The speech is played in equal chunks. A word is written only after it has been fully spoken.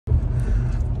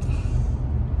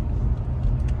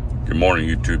Good morning,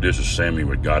 YouTube. This is Sammy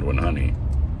with Godwin Honey.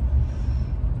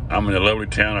 I'm in the lovely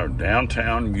town of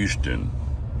downtown Houston.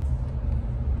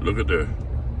 Look at the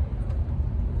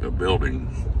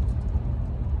buildings.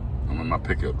 I'm in my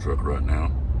pickup truck right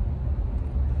now.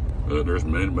 There's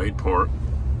Minute Maid Park.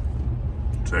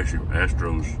 It's actually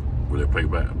Astros where they play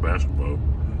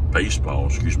baseball,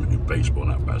 excuse me, baseball,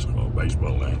 not basketball,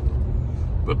 baseball land.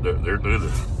 But they're the, look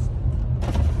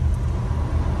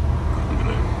at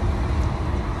that.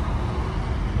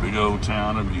 Big old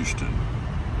town of Houston.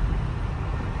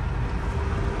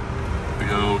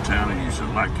 Big old town of Houston.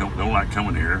 Don't like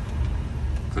coming here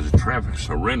because the traffic's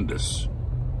horrendous.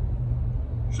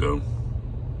 So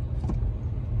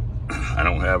I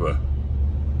don't have a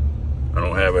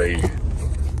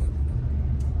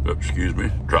excuse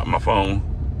me, dropped my phone.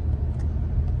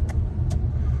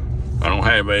 I don't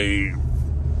have a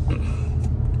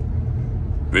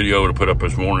video to put up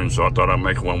this morning, so I thought I'd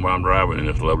make one while I'm driving in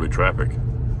this lovely traffic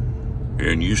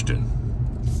here in Houston.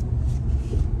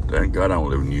 Thank God I don't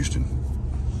live in Houston.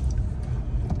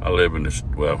 I wish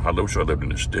I lived in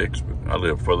the sticks, but I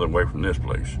live further away from this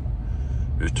place.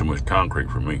 There's too much concrete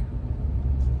for me.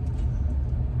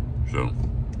 So,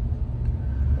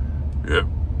 yep.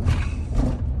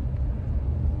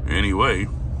 Anyway,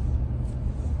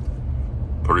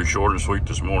 pretty short and sweet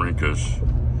this morning because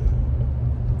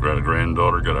got a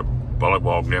granddaughter got a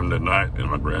volleyball game tonight, and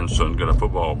my other grandson got a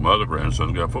football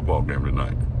game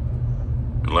tonight.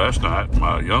 And last night,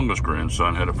 my youngest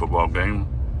grandson had a football game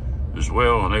as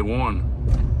well, and they won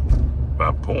by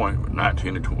a point,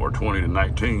 19 or 20 to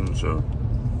 19. So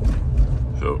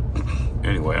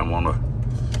anyway, I'm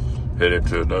headed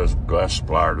to another glass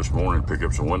supplier this morning to pick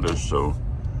up some windows. So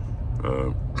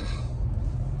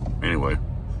anyway,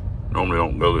 normally I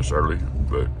don't go this early,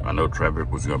 but I know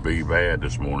traffic was going to be bad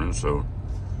this morning, so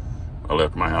I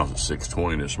left my house at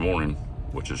 6:20 this morning,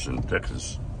 which is in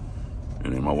Texas.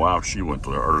 And then my wife, she went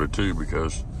there early too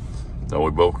because that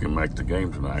we both can make the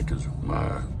game tonight because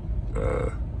my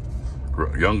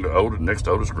next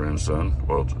oldest grandson,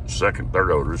 well,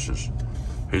 third oldest,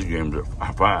 his game's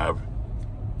at 5.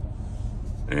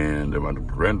 And then my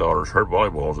granddaughter's, her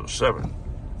volleyball's at 7.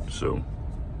 So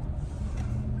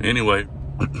anyway,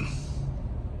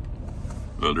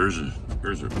 well, there's a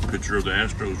picture of the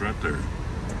Astros right there.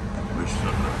 See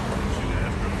the Astros right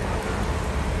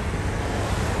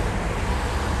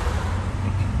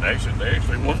there. They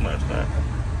actually won last night.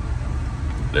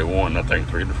 They won, I think,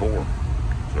 3-4.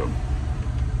 So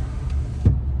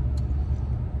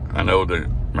I know that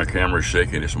my camera's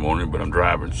shaky this morning, but I'm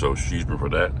driving, so excuse me for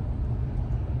that.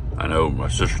 I know my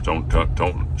sister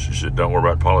she said don't worry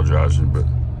about apologizing, but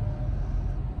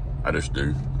I just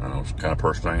do. I know it's the kind of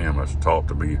person I am. I was taught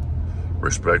to be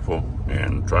respectful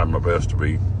and try my best to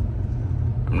be.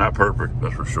 I'm not perfect,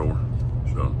 that's for sure.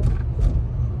 So,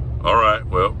 all right,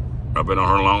 well, I've been on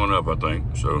her long enough, I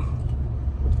think. So,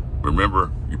 remember,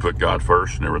 you put God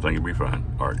first and everything will be fine.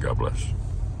 All right, God bless.